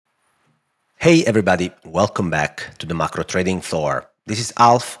Hey everybody, welcome back to the Macro Trading Floor. This is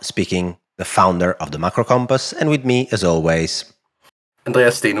Alf speaking, the founder of the Macro Compass, and with me, as always,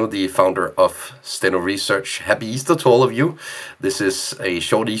 Andreas Steno, the founder of Steno Research. Happy Easter to all of you. This is a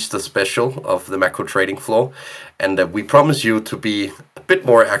short Easter special of the Macro Trading Floor, and we promise you to be a bit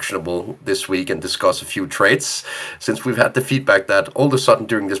more actionable this week and discuss a few trades, since we've had the feedback that all of a sudden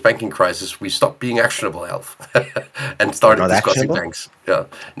during this banking crisis, we stopped being actionable, Alf, and we're started not discussing actionable. banks. Yeah,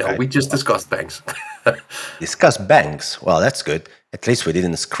 no, Okay, we just well, discussed banks. discuss banks. Well, that's good. At least we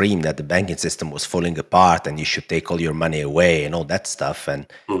didn't scream that the banking system was falling apart and you should take all your money away and all that stuff. And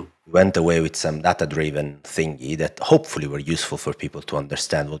Hmm. we went away with some data-driven thingy that hopefully were useful for people to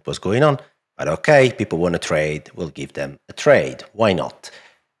understand what was going on. But okay, people want to trade, we'll give them a trade. Why not?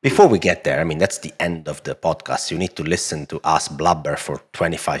 Before we get there, I mean, that's the end of the podcast. You need to listen to us blubber for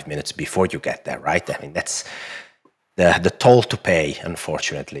 25 minutes before you get there, right? I mean, that's the toll to pay,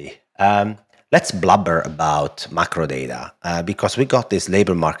 unfortunately. Let's blubber about macro data because we got this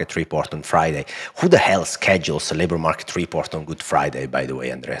labor market report on Friday. Who the hell schedules a labor market report on Good Friday, by the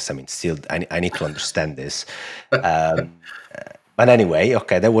way, Andreas? I mean, still, I need to understand this. Um, but anyway,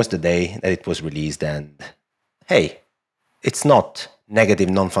 okay, that was the day that it was released, and hey, it's not negative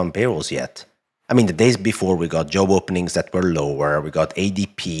non-farm payrolls yet. I mean, the days before we got job openings that were lower, we got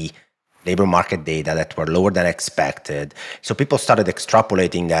ADP labor market data that were lower than expected. So people started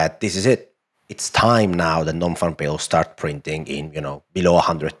extrapolating that this is it. It's time now that non-farm payrolls start printing in, below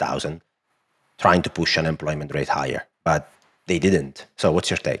 100,000, trying to push unemployment rate higher. But they didn't. So what's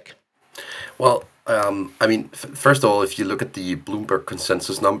your take? Well, I mean, first of all, if you look at the Bloomberg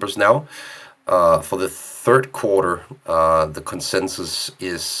consensus numbers now, for the third quarter, the consensus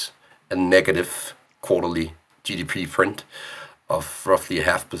is a negative quarterly GDP print of roughly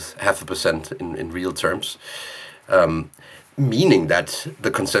half a percent in real terms, meaning that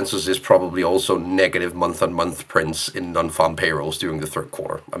the consensus is probably also negative month-on-month prints in non-farm payrolls during the third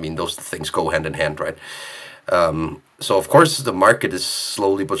quarter. I mean, those things go hand in hand, right? So of course the market is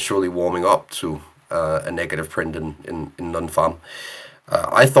slowly but surely warming up to a negative print in non-farm.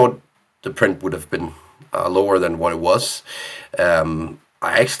 I thought the print would have been lower than what it was. I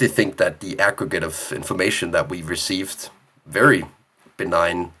actually think that the aggregate of information that we received, very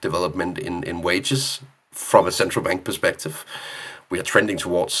benign development in wages from a central bank perspective. We are trending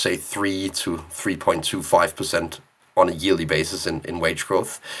towards, say, 3 to 3.25% on a yearly basis in wage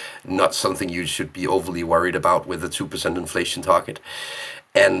growth. Not something you should be overly worried about with a 2% inflation target.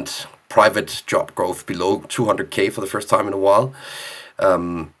 And private job growth below 200K for the first time in a while.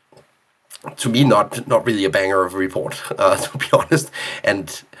 To me, not really a banger of a report, to be honest.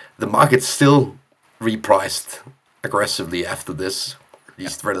 And the market still repriced aggressively after this, at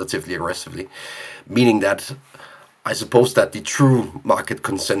least relatively aggressively, meaning that I suppose that the true market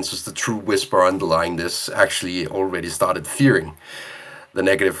consensus, the true whisper underlying this, actually already started fearing the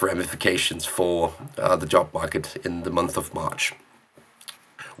negative ramifications for the job market in the month of March.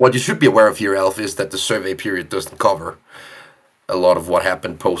 What you should be aware of here, Alf, is that the survey period doesn't cover a lot of what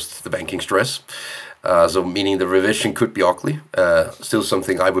happened post the banking stress. So meaning the revision could be ugly. Still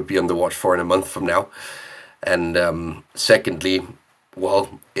something I would be on the watch for in a month from now. And secondly,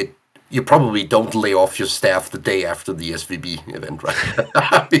 well, you probably don't lay off your staff the day after the SVB event, right?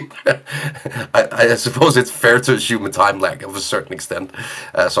 I mean, I suppose it's fair to assume a time lag of a certain extent.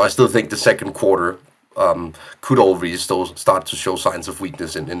 So I still think the second quarter could already start to show signs of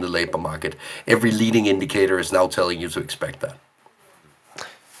weakness in the labor market. Every leading indicator is now telling you to expect that.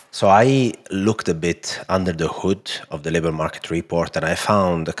 So I looked a bit under the hood of the labor market report and I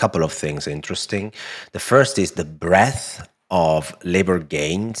found a couple of things interesting. The first is the breadth of labor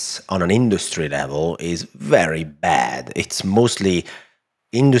gains on an industry level is very bad. It's mostly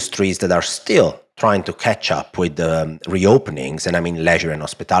industries that are still trying to catch up with the reopenings, and I mean leisure and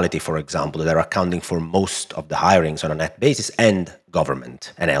hospitality, for example, that are accounting for most of the hirings on a net basis, and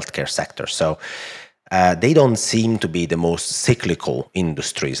government and healthcare sector. So they don't seem to be the most cyclical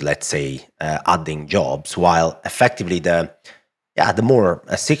industries, let's say, adding jobs, while effectively the more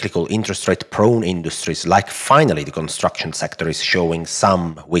cyclical interest rate prone industries, like finally the construction sector, is showing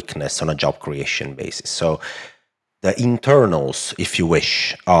some weakness on a job creation basis. So the internals, if you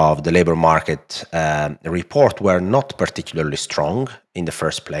wish, of the labor market report were not particularly strong in the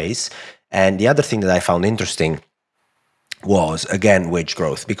first place. And the other thing that I found interesting was again wage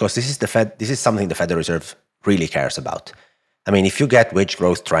growth, because this is something the Federal Reserve really cares about. I mean, if you get wage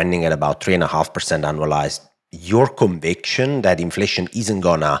growth trending at about 3.5% annualized, your conviction that inflation isn't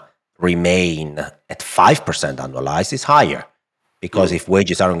gonna remain at 5% annualized is higher, because Mm. if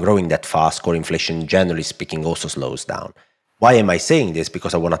wages aren't growing that fast, core inflation, generally speaking, also slows down. Why am I saying this?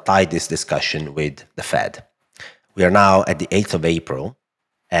 Because I want to tie this discussion with the Fed. We are now at the 8th of April,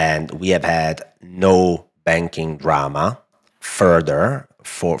 and we have had no banking drama further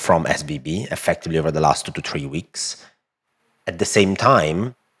from SVB effectively over the last 2 to 3 weeks. At the same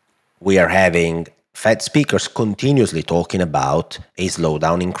time, we are having Fed speakers continuously talking about a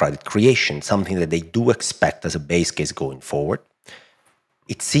slowdown in credit creation, something that they do expect as a base case going forward.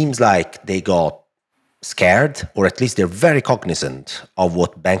 It seems like they got scared, or at least they're very cognizant of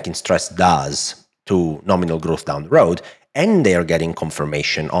what banking stress does to nominal growth down the road, and they are getting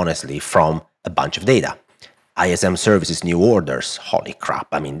confirmation, honestly, from a bunch of data. ISM services new orders, holy crap,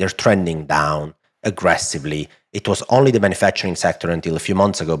 I mean, they're trending down aggressively. It was only the manufacturing sector until a few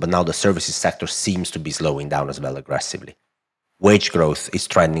months ago, but now the services sector seems to be slowing down as well aggressively. Wage growth is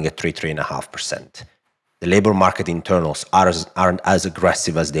trending at 3.5%. The labor market internals aren't as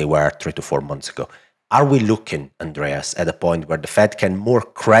aggressive as they were 3 to 4 months ago. Are we looking, Andreas, at a point where the Fed can more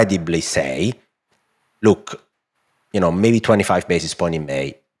credibly say, look, maybe 25 basis points in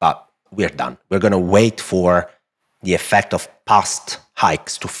May, but we're done. We're going to wait for the effect of past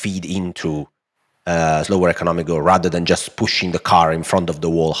hikes to feed into slower economic growth rather than just pushing the car in front of the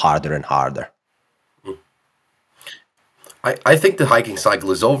wall harder and harder? I think the hiking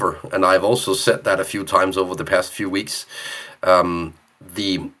cycle is over, and I've also said that a few times over the past few weeks.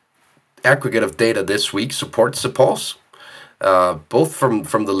 The aggregate of data this week supports a pause, both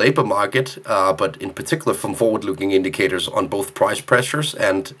from the labor market, but in particular from forward-looking indicators on both price pressures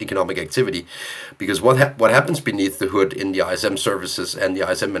and economic activity. Because what happens beneath the hood in the ISM services and the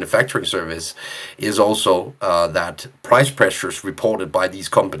ISM manufacturing service is also that price pressures reported by these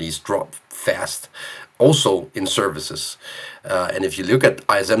companies drop fast, also in services. And if you look at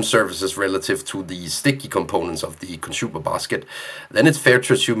ISM services relative to the sticky components of the consumer basket, then it's fair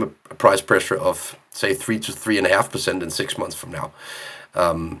to assume a price pressure of, say, 3 to 3.5% in 6 months from now.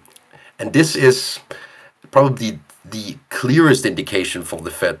 And this is probably the clearest indication for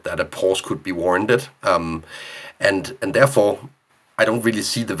the Fed that a pause could be warranted. And therefore, I don't really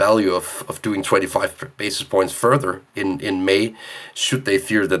see the value of doing 25 basis points further in May, should they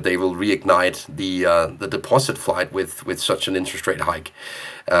fear that they will reignite the deposit flight with such an interest rate hike.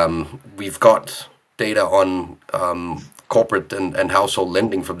 We've got data on corporate and household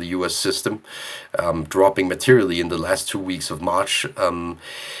lending from the US system dropping materially in the last 2 weeks of March.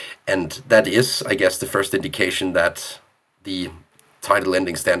 And that is, I guess, the first indication that the tighter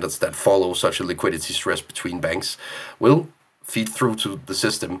lending standards that follow such a liquidity stress between banks will feed through to the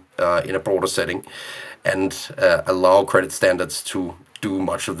system in a broader setting and allow credit standards to do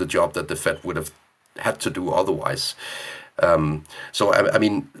much of the job that the Fed would have had to do otherwise. So, I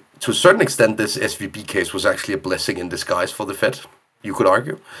mean, to a certain extent, this SVB case was actually a blessing in disguise for the Fed, you could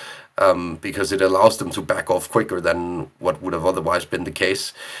argue, because it allows them to back off quicker than what would have otherwise been the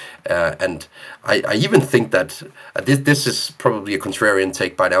case. And I even think that this is probably a contrarian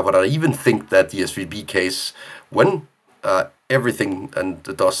take by now, but I even think that the SVB case, when everything and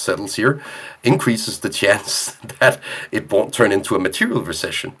the dust settles here, increases the chance that it won't turn into a material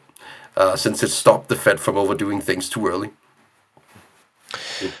recession, since it stopped the Fed from overdoing things too early.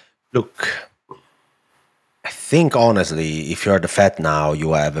 Look, I think honestly, if you're the Fed now,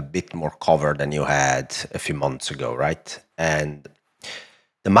 you have a bit more cover than you had a few months ago, right? And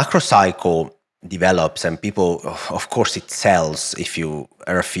the macro cycle develops, and people, of course, it sells if you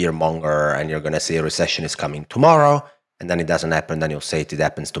are a fear monger and you're going to say a recession is coming tomorrow, and then it doesn't happen, then you'll say it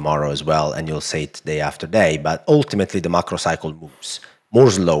happens tomorrow as well, and you'll say it day after day. But ultimately, the macro cycle moves more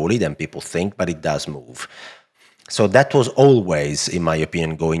slowly than people think, but it does move. So that was always, in my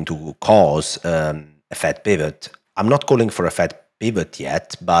opinion, going to cause a Fed pivot. I'm not calling for a Fed pivot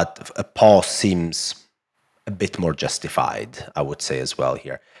yet, but a pause seems a bit more justified, I would say as well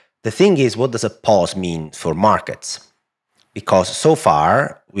here. The thing is, what does a pause mean for markets? Because so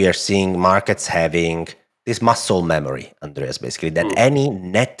far, we are seeing markets having this muscle memory, Andreas, basically, that any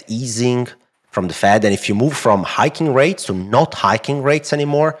net easing from the Fed, and if you move from hiking rates to not hiking rates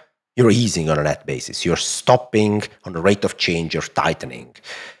anymore, you're easing on a net basis. You're stopping on the rate of change, you're tightening.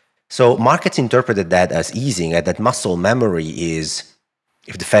 So markets interpreted that as easing, and that muscle memory is,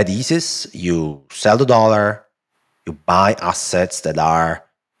 if the Fed eases, you sell the dollar, you buy assets that are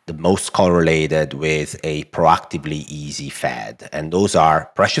the most correlated with a proactively easy Fed. And those are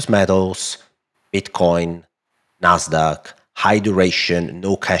precious metals, Bitcoin, NASDAQ, high duration,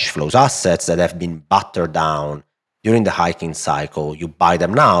 no cash flows assets that have been battered down during the hiking cycle. You buy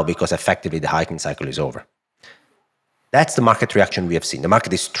them now because effectively the hiking cycle is over. That's the market reaction we have seen. The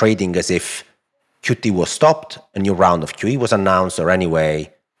market is trading as if QT was stopped, a new round of QE was announced, or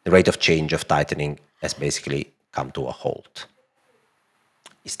anyway, the rate of change of tightening has basically come to a halt.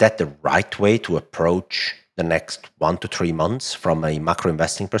 Is that the right way to approach the next 1 to 3 months from a macro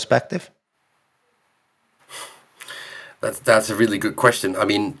investing perspective? That's a really good question. I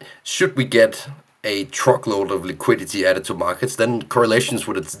mean, should we get a truckload of liquidity added to markets, then correlations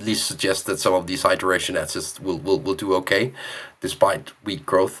would at least suggest that some of these high duration assets will do okay, despite weak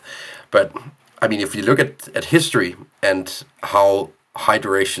growth. But I mean, if you look at history and how high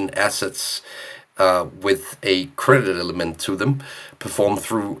duration assets with a credit element to them perform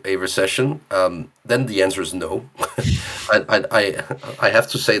through a recession, then the answer is no. I have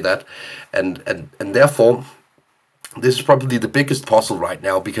to say that, and therefore this is probably the biggest puzzle right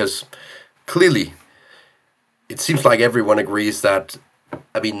now, because clearly it seems like everyone agrees that,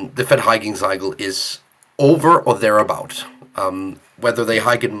 I mean, the Fed hiking cycle is over or thereabout. Whether they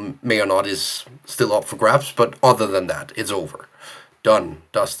hike it may or not is still up for grabs, but other than that, it's over. Done,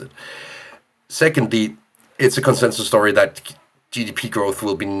 dusted. Secondly, it's a consensus story that GDP growth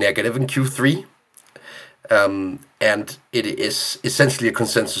will be negative in Q3. And it is essentially a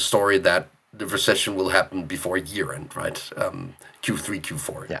consensus story that the recession will happen before year end, right? Q3,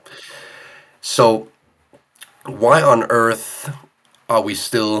 Q4. Yeah. So why on earth are we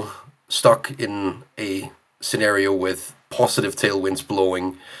still stuck in a scenario with positive tailwinds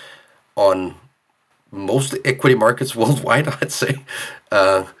blowing on most equity markets worldwide, I'd say?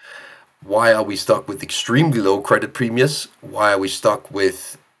 Why are we stuck with extremely low credit premiums? Why are we stuck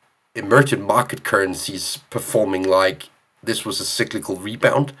with emerging market currencies performing like this was a cyclical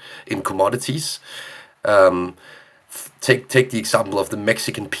rebound in commodities? Take the example of the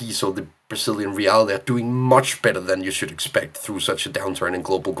Mexican peso, the Brazilian real. They're doing much better than you should expect through such a downturn in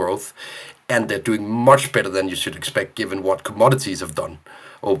global growth, and they're doing much better than you should expect given what commodities have done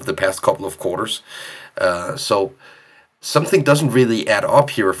over the past couple of quarters. So something doesn't really add up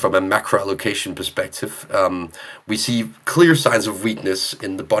here from a macro allocation perspective. We see clear signs of weakness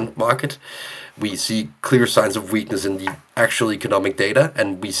in the bond market. We see clear signs of weakness in the actual economic data,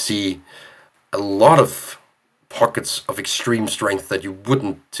 and we see a lot of pockets of extreme strength that you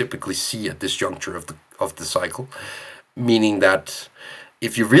wouldn't typically see at this juncture of the cycle. Meaning that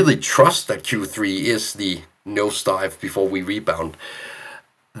if you really trust that Q3 is the nosedive before we rebound,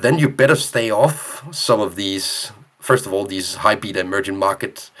 then you better stay off some of these. First of all, these high beta emerging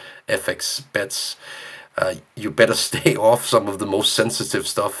market FX bets. You better stay off some of the most sensitive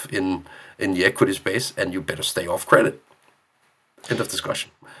stuff in the equity space, and you better stay off credit. End of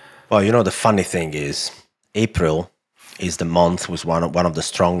discussion. Well, you know, the funny thing is, April is the month with one of the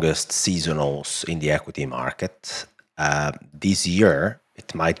strongest seasonals in the equity market. This year,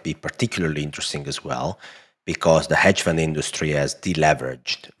 it might be particularly interesting as well, because the hedge fund industry has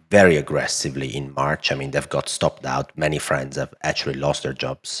deleveraged very aggressively in March. I mean, they've got stopped out. Many friends have actually lost their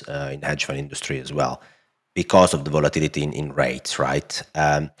jobs in the hedge fund industry as well because of the volatility in rates, right?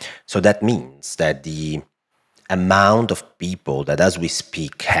 So that means that the amount of people that, as we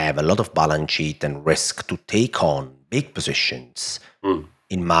speak, have a lot of balance sheet and risk to take on big positions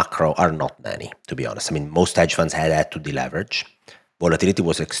in macro are not many, to be honest. I mean, most hedge funds had to deleverage. Volatility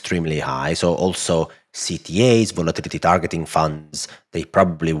was extremely high. So also CTAs, volatility targeting funds, they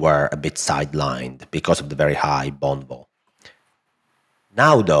probably were a bit sidelined because of the very high bond vol.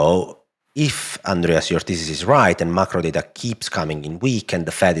 Now, though, if, Andreas, your thesis is right and macro data keeps coming in weak and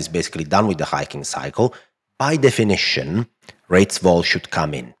the Fed is basically done with the hiking cycle, by definition, rates vol should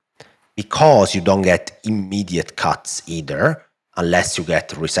come in, because you don't get immediate cuts either, unless you get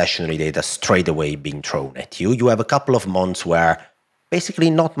recessionary data straight away being thrown at you. You have a couple of months where basically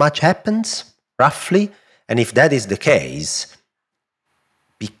not much happens, roughly. And if that is the case,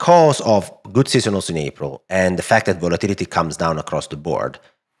 because of good seasonals in April and the fact that volatility comes down across the board,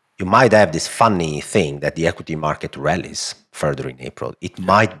 you might have this funny thing that the equity market rallies further in April. It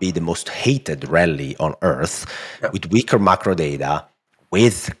might be the most hated rally on earth, with weaker macro data,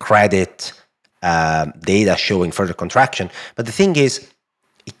 with credit data showing further contraction. But the thing is,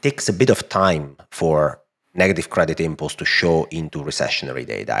 it takes a bit of time for negative credit impulse to show into recessionary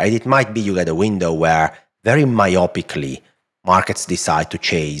data. And it might be you get a window where very myopically markets decide to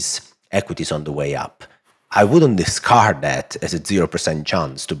chase equities on the way up. I wouldn't discard that as a 0%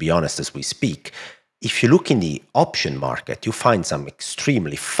 chance, to be honest, as we speak. If you look in the option market, you find some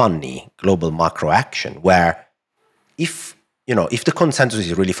extremely funny global macro action where if the consensus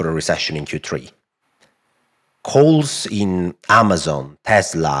is really for a recession in Q3, calls in Amazon,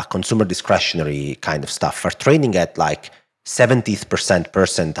 Tesla, consumer discretionary kind of stuff are trading at like 70th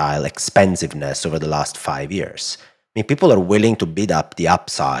percentile expensiveness over the last 5 years. I mean, people are willing to bid up the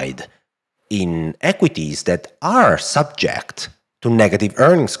upside in equities that are subject to negative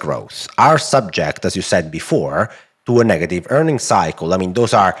earnings growth, are subject, as you said before, to a negative earnings cycle. I mean,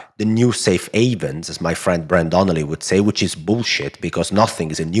 those are the new safe havens, as my friend Brent Donnelly would say, which is bullshit because nothing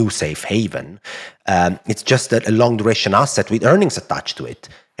is a new safe haven. It's just a long duration asset with earnings attached to it.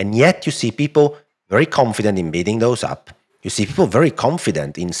 And yet you see people very confident in bidding those up. You see people very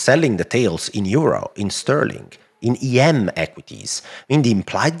confident in selling the tails in euro, in sterling, in EM equities. I mean, the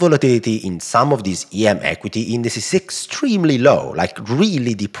implied volatility in some of these EM equity indices is extremely low, like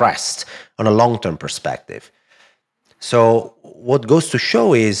really depressed on a long-term perspective. So what goes to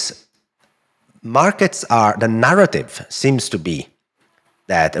show is the narrative seems to be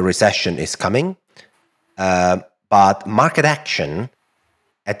that a recession is coming, but market action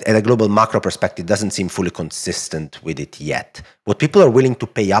at a global macro perspective doesn't seem fully consistent with it yet. What people are willing to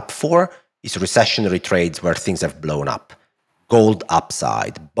pay up for is recessionary trades where things have blown up. Gold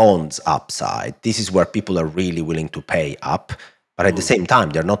upside, bonds upside. This is where people are really willing to pay up. But at the same time,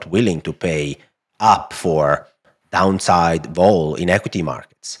 they're not willing to pay up for downside vol in equity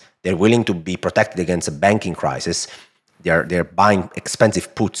markets. They're willing to be protected against a banking crisis. They're buying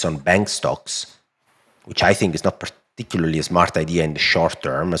expensive puts on bank stocks, which I think is not particularly a smart idea in the short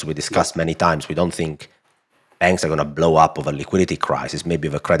term. As we discussed many times, we don't think banks are going to blow up of a liquidity crisis, maybe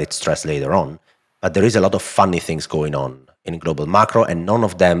of a credit stress later on. But there is a lot of funny things going on in global macro, and none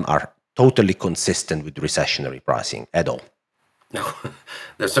of them are totally consistent with recessionary pricing at all. No,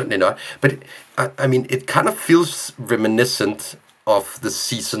 they're certainly not. But I mean, it kind of feels reminiscent of the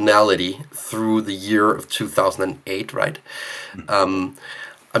seasonality through the year of 2008, right? I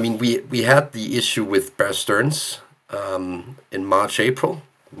mean, we had the issue with Bear Stearns in March, April,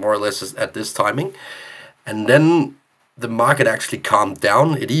 more or less at this timing. And then the market actually calmed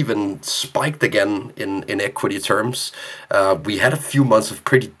down. It even spiked again in equity terms. We had a few months of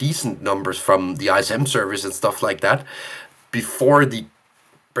pretty decent numbers from the ISM service and stuff like that before the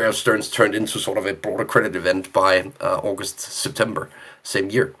Bear Stearns turned into sort of a broader credit event by August, September, same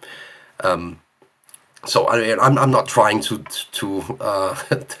year. So I mean, I'm not trying to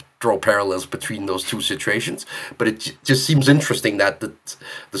draw parallels between those two situations, but it just seems interesting that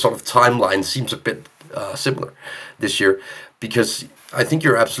the sort of timeline seems a bit similar this year, because I think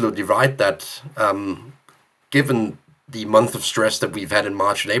you're absolutely right that given the month of stress that we've had in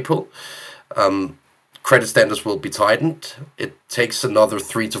March and April, credit standards will be tightened. It takes another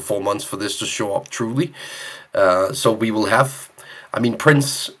 3 to 4 months for this to show up truly. So we will have, I mean,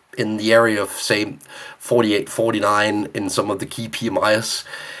 prints in the area of, say, 48, 49 in some of the key PMIs.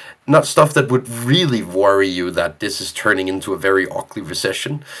 Not stuff that would really worry you that this is turning into a very ugly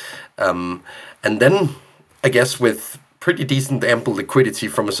recession. And then, I guess, with pretty decent ample liquidity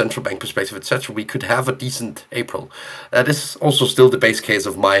from a central bank perspective, etc., we could have a decent April. That is also still the base case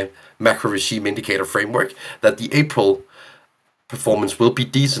of my macro regime indicator framework, that the April performance will be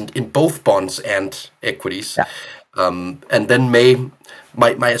decent in both bonds and equities. Yeah. And then May,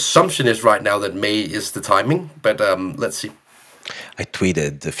 my assumption is right now that May is the timing, but let's see. I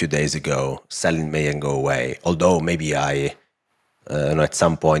tweeted a few days ago, sell in May and go away. Although maybe I, at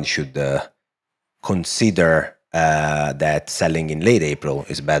some point, should consider that selling in late April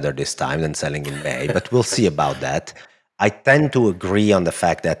is better this time than selling in May. But we'll see about that. I tend to agree on the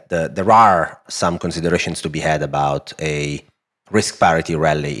fact that there are some considerations to be had about a risk parity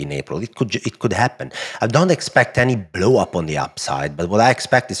rally in April. It could happen. I don't expect any blow up on the upside, but what I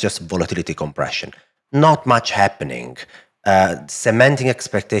expect is just volatility compression. Not much happening. Cementing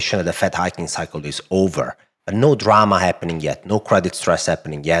expectation that the Fed hiking cycle is over, but no drama happening yet, no credit stress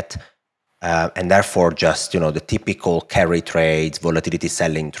happening yet, and therefore just the typical carry trades, volatility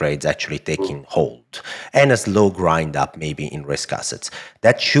selling trades actually taking hold, and a slow grind up maybe in risk assets.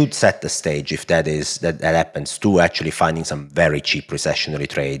 That should set the stage, if that happens, to actually finding some very cheap recessionary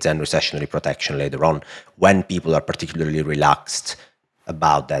trades and recessionary protection later on, when people are particularly relaxed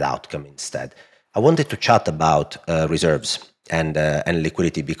about that outcome instead. I wanted to chat about reserves and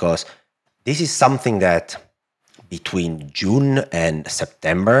liquidity, because this is something that between June and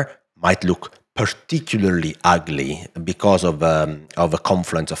September might look particularly ugly because of a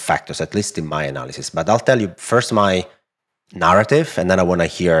confluence of factors, at least in my analysis. But I'll tell you first my narrative, and then I want to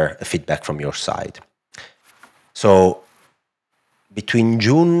hear a feedback from your side. So between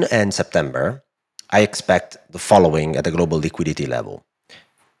June and September, I expect the following at the global liquidity level.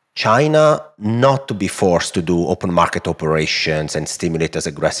 China not to be forced to do open market operations and stimulate as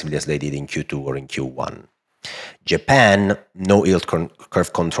aggressively as they did in Q2 or in Q1. Japan, no yield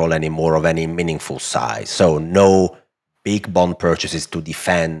curve control anymore of any meaningful size. So no big bond purchases to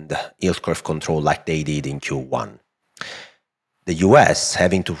defend yield curve control like they did in Q1. The US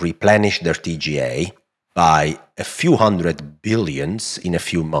having to replenish their TGA by a few hundred billions in a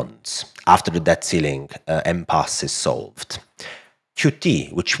few months after the debt ceiling impasse is solved.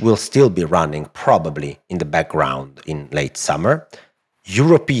 QT, which will still be running probably in the background in late summer,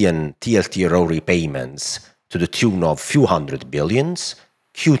 European TLTRO repayments to the tune of few hundred billions,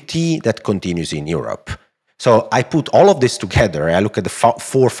 QT that continues in Europe. So I put all of this together, I look at the 4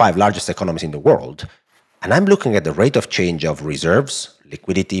 or 5 largest economies in the world, and I'm looking at the rate of change of reserves,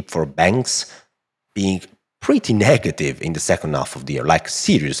 liquidity for banks being pretty negative in the second half of the year, like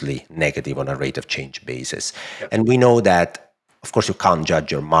seriously negative on a rate of change basis. And we know that, of course, you can't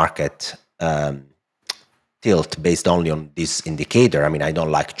judge your market tilt based only on this indicator. I mean, I don't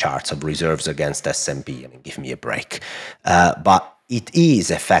like charts of reserves against S&P. I mean, give me a break. But it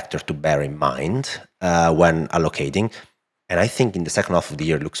is a factor to bear in mind when allocating. And I think in the second half of the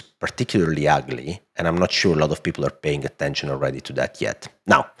year it looks particularly ugly. And I'm not sure a lot of people are paying attention already to that yet.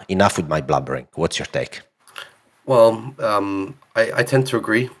 Now, enough with my blubbering. What's your take? Well, I tend to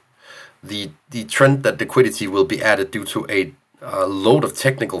agree. The trend that liquidity will be added due to a load of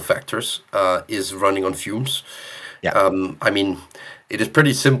technical factors is running on fumes. Yeah. I mean, it is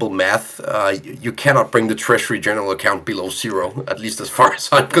pretty simple math. You cannot bring the Treasury General Account below zero, at least as far as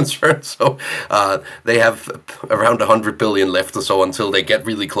I'm concerned. So they have around 100 billion left or so until they get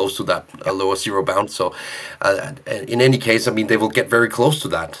really close to that lower zero bound. So in any case, I mean, they will get very close to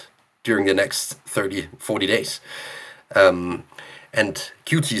that during the next 30, 40 days. And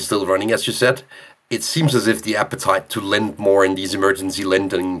QT is still running, as you said. It seems as if the appetite to lend more in these emergency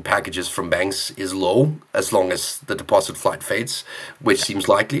lending packages from banks is low, as long as the deposit flight fades, which seems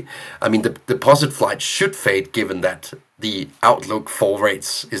likely. I mean, the deposit flight should fade given that the outlook for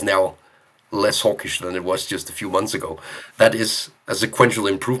rates is now less hawkish than it was just a few months ago. That is a sequential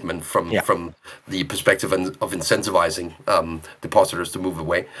improvement from Yeah. from the perspective of incentivizing depositors to move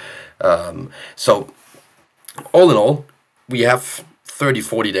away. So all in all, we have 30,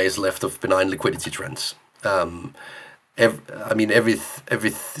 40 days left of benign liquidity trends.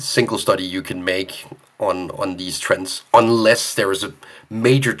 Every single study you can make on these trends, unless there is a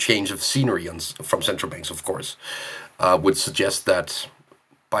major change of scenery from central banks, of course, would suggest that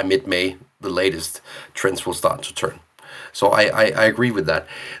by mid-May, the latest, trends will start to turn. So I agree with that.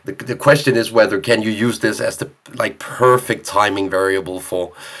 The question is whether can you use this as the perfect timing variable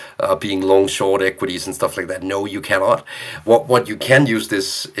for being long short equities and stuff like that. No, you cannot. What you can use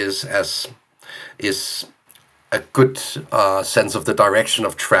this is a good sense of the direction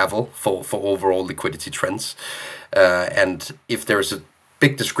of travel for overall liquidity trends. And if there's a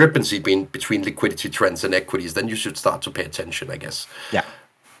big discrepancy between liquidity trends and equities, then you should start to pay attention, I guess. Yeah.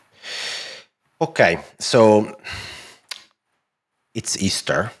 Okay, so it's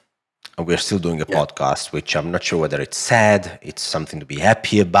Easter, and we're still doing a podcast, which I'm not sure whether it's sad, it's something to be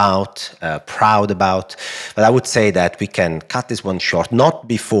happy about, proud about. But I would say that we can cut this one short, not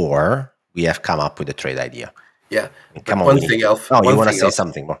before we have come up with a trade idea. Yeah. Come on. One thing else. Oh, you want to say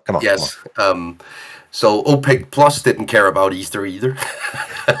something more? Come on. Yes. Come on. So OPEC Plus didn't care about Easter either.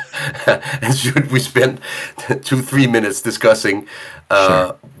 And should we spend 2-3 minutes discussing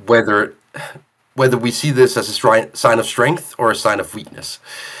Sure. whether we see this as a sign of strength or a sign of weakness.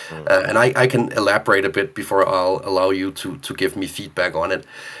 And I can elaborate a bit before I'll allow you to give me feedback on it.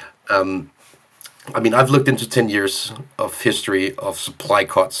 I mean, I've looked into 10 years of history of supply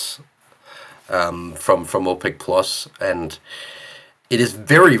cuts from OPEC Plus, and it is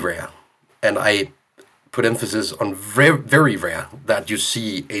very rare, and I put emphasis on very, very rare, that you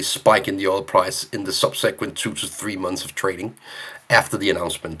see a spike in the oil price in the subsequent 2 to 3 months of trading after the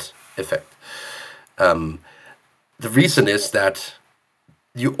announcement effect. The reason is that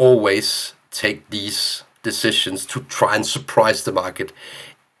you always take these decisions to try and surprise the market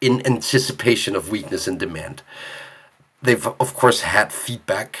in anticipation of weakness in demand. They've, of course, had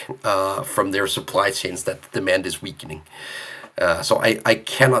feedback from their supply chains that the demand is weakening. So I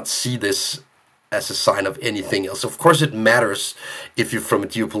cannot see this as a sign of anything else. Of course, it matters if you, from a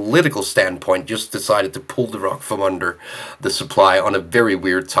geopolitical standpoint, just decided to pull the rug from under the supply on a very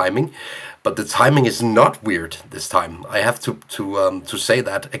weird timing. But the timing is not weird this time. I have to say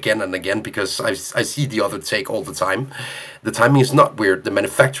that again and again, because I see the other take all the time. The timing is not weird. The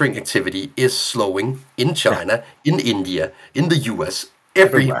manufacturing activity is slowing in China, in India, in the US.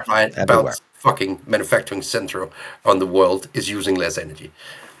 Everywhere. About fucking manufacturing center on the world is using less energy.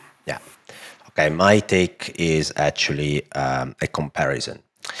 Yeah. Okay, my take is actually a comparison.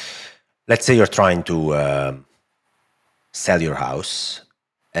 Let's say you're trying to sell your house,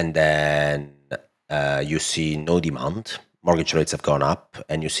 and then you see no demand. Mortgage rates have gone up,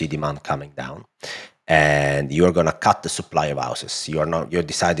 and you see demand coming down. and you're going to cut the supply of houses. You're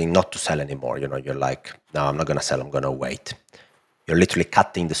deciding not to sell anymore. You're like, no, I'm not going to sell, I'm going to wait. You're literally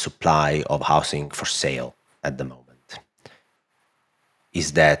cutting the supply of housing for sale at the moment.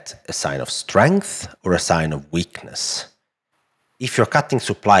 Is that a sign of strength or a sign of weakness? If you're cutting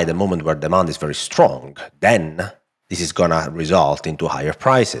supply at the moment where demand is very strong, then this is going to result into higher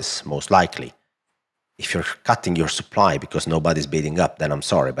prices, most likely. If you're cutting your supply because nobody's bidding up, then I'm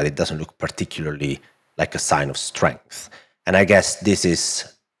sorry, but it doesn't look particularly like a sign of strength. And I guess this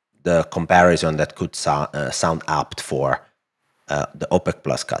is the comparison that could sound apt for the OPEC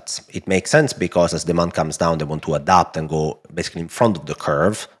plus cuts. It makes sense because as demand comes down, they want to adapt and go basically in front of the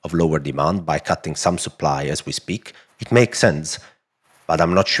curve of lower demand by cutting some supply as we speak. It makes sense, but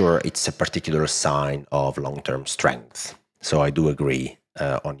I'm not sure it's a particular sign of long-term strength. So I do agree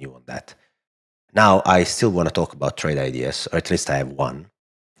on you on that. Now, I still want to talk about trade ideas, or at least I have one,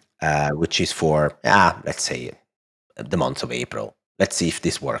 which is for, let's say, the month of April. Let's see if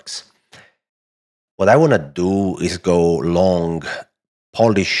this works. What I want to do is go long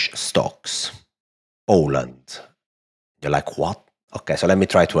Polish stocks, Poland. You're like, what? Okay, so let me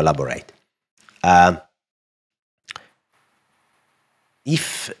try to elaborate.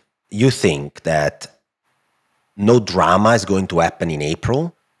 If you think that no drama is going to happen in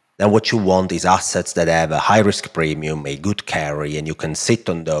April, then what you want is assets that have a high risk premium, a good carry, and you can sit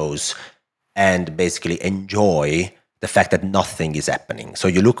on those and basically enjoy the fact that nothing is happening. So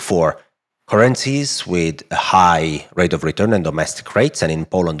you look for currencies with a high rate of return and domestic rates, and in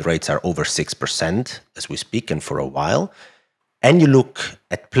Poland rates are over 6% as we speak and for a while. And you look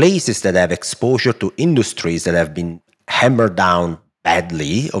at places that have exposure to industries that have been hammered down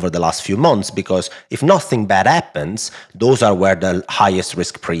badly over the last few months, because if nothing bad happens, those are where the highest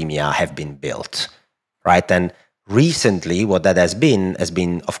risk premia have been built, right? And recently, what that has been,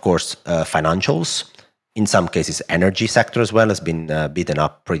 of course, financials. In some cases, energy sector as well has been beaten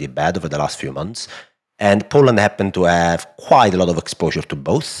up pretty bad over the last few months. And Poland happened to have quite a lot of exposure to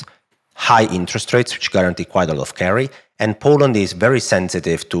both. High interest rates, which guarantee quite a lot of carry. And Poland is very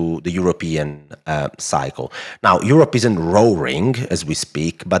sensitive to the European cycle. Now, Europe isn't roaring as we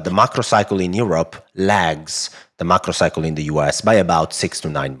speak, but the macro cycle in Europe lags the macro cycle in the US by about 6 to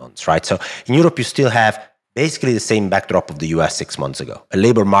 9 months, right? So in Europe, you still have basically the same backdrop of the US 6 months ago. A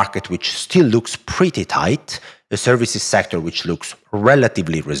labor market which still looks pretty tight, a services sector which looks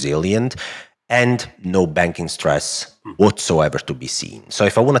relatively resilient, and no banking stress whatsoever to be seen. So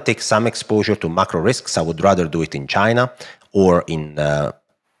if I want to take some exposure to macro risks, I would rather do it in China or in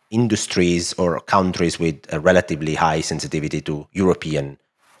industries or countries with a relatively high sensitivity to European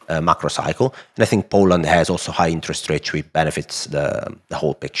macro cycle. And I think Poland has also high interest rates, which benefits the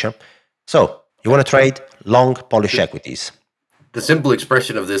whole picture. So you want to trade long Polish equities. The simple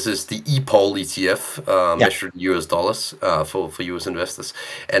expression of this is the EPOL ETF, measured in US dollars for US investors.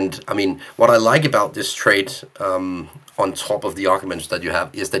 And I mean, what I like about this trade, on top of the arguments that you have,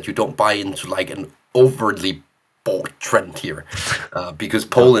 is that you don't buy into like an overly bought trend here, because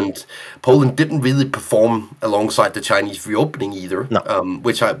Poland didn't really perform alongside the Chinese reopening either,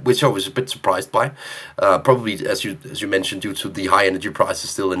 which I was a bit surprised by. Probably as you mentioned, due to the high energy prices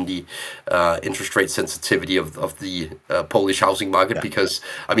still and the interest rate sensitivity of the Polish housing market. Because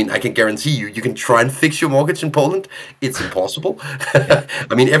I mean, I can guarantee you can try and fix your mortgage in Poland. It's impossible.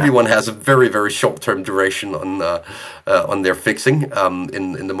 I mean, everyone has a very, very short term duration on their fixing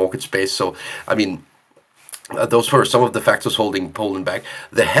in the mortgage space. So I mean, those were some of the factors holding Poland back.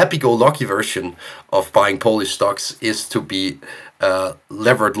 The happy-go-lucky version of buying Polish stocks is to be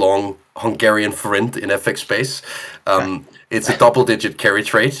levered long Hungarian forint in FX space. It's a double-digit carry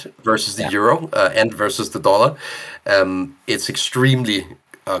trade versus the euro and versus the dollar. It's extremely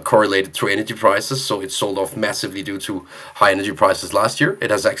correlated to energy prices, so it sold off massively due to high energy prices last year.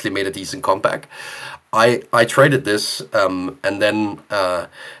 It has actually made a decent comeback. I traded this, and then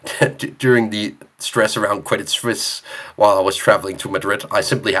during the stress around Credit Suisse while I was traveling to Madrid, I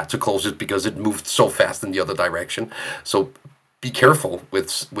simply had to close it because it moved so fast in the other direction. So be careful with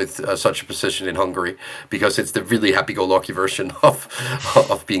such a position in Hungary, because it's the really happy-go-lucky version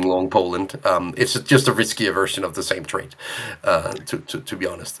of being long Poland. It's just a riskier version of the same trade, to be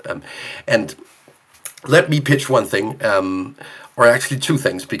honest. And let me pitch one thing. Or actually two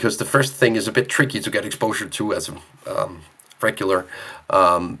things, because the first thing is a bit tricky to get exposure to as a regular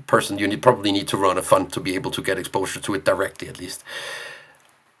person. You probably need to run a fund to be able to get exposure to it directly, at least.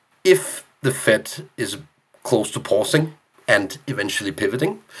 If the Fed is close to pausing and eventually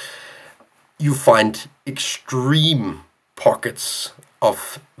pivoting, you find extreme pockets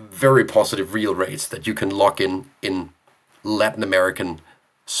of very positive real rates that you can lock in Latin American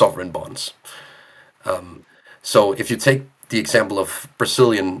sovereign bonds. So if you take the example of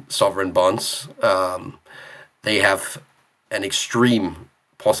Brazilian sovereign bonds, they have an extreme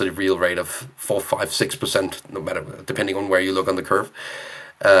positive real rate of 4, 5, 6%, no matter depending on where you look on the curve.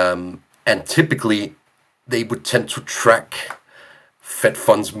 And typically, they would tend to track Fed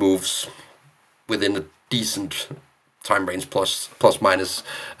funds moves within a decent time range, plus minus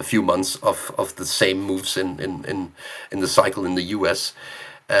a few months of the same moves in the cycle in the US.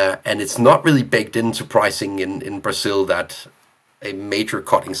 And it's not really baked into pricing in Brazil that a major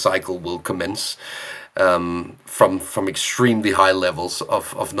cutting cycle will commence from extremely high levels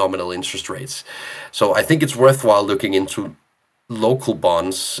of nominal interest rates. So I think it's worthwhile looking into local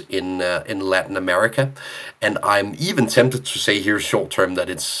bonds in Latin America, and I'm even tempted to say here short term that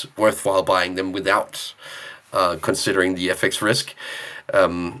it's worthwhile buying them without considering the FX risk.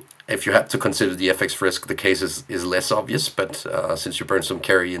 If you had to consider the FX risk, the case is less obvious, but since you burned some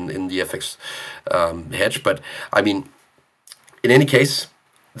carry in the FX hedge. But I mean, in any case,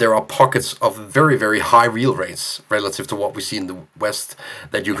 there are pockets of very, very high real rates relative to what we see in the West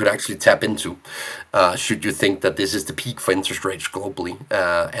that you could actually tap into, should you think that this is the peak for interest rates globally.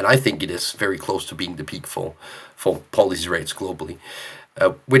 And I think it is very close to being the peak for policy rates globally,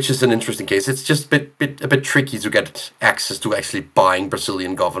 which is an interesting case. It's just a bit tricky to get access to actually buying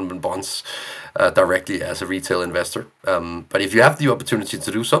Brazilian government bonds directly as a retail investor. But if you have the opportunity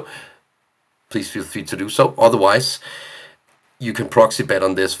to do so, please feel free to do so. Otherwise, you can proxy bet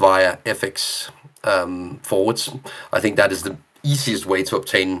on this via FX forwards. I think that is the easiest way to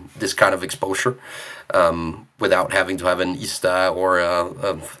obtain this kind of exposure without having to have an ISTA or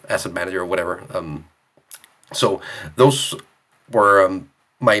a asset manager or whatever. So those were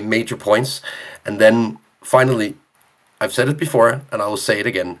my major points. And then finally, I've said it before and I will say it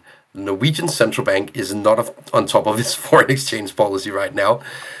again. The Norwegian Central Bank is not on top of its foreign exchange policy right now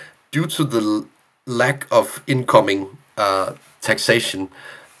due to the lack of incoming taxation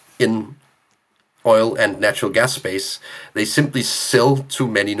in oil and natural gas space. They simply sell too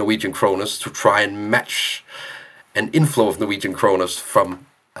many Norwegian kroners to try and match an inflow of Norwegian kroners from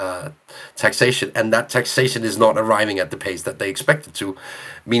taxation, and that taxation is not arriving at the pace that they expected to,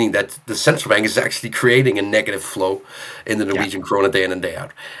 meaning that the central bank is actually creating a negative flow in the Norwegian krona day in and day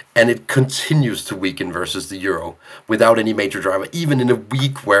out, and it continues to weaken versus the euro without any major driver. Even in a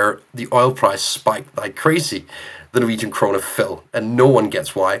week where the oil price spiked like crazy, the Norwegian krona fell, and no one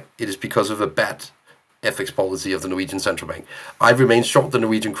gets why. It is because of a bad FX policy of the Norwegian Central Bank. I remain short the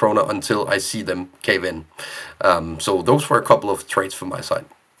Norwegian krona until I see them cave in. So those were a couple of trades from my side.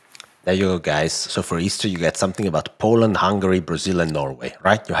 There you go, guys. So for Easter, you get something about Poland, Hungary, Brazil, and Norway,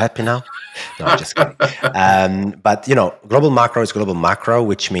 right? You're happy now? No, I'm just kidding. But, you know, global macro is global macro,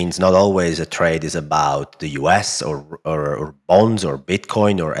 which means not always a trade is about the US or bonds or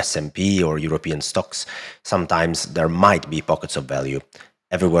Bitcoin or S&P or European stocks. Sometimes there might be pockets of value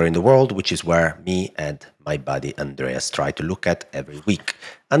everywhere in the world, which is where me and my buddy Andreas try to look at every week.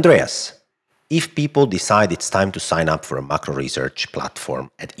 Andreas, if people decide it's time to sign up for a macro research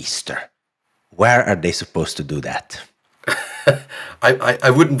platform at Easter, where are they supposed to do that? I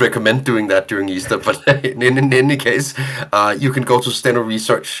wouldn't recommend doing that during Easter, but in any case, you can go to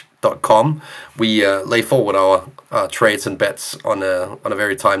stenoresearch.com. We lay forward our trades and bets on a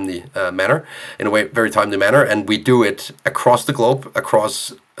very timely manner, and we do it across the globe,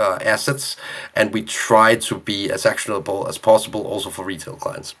 across assets, and we try to be as actionable as possible also for retail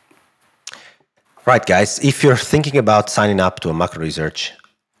clients. Right, guys, if you're thinking about signing up to a macro research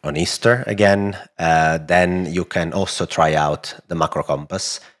on Easter again, then you can also try out the Macro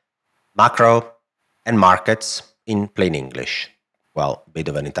Compass. Macro and markets in plain English. Well, a bit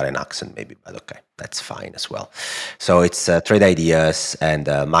of an Italian accent maybe, but okay, that's fine as well. So it's trade ideas and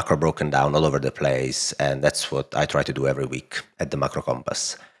macro broken down all over the place, and that's what I try to do every week at the Macro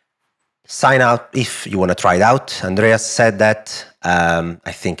Compass. Sign out if you want to try it out. Andreas said that.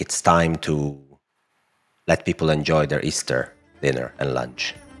 I think it's time to let people enjoy their Easter dinner and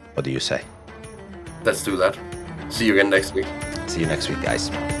lunch. What do you say? Let's do that. See you again next week. See you next week, guys.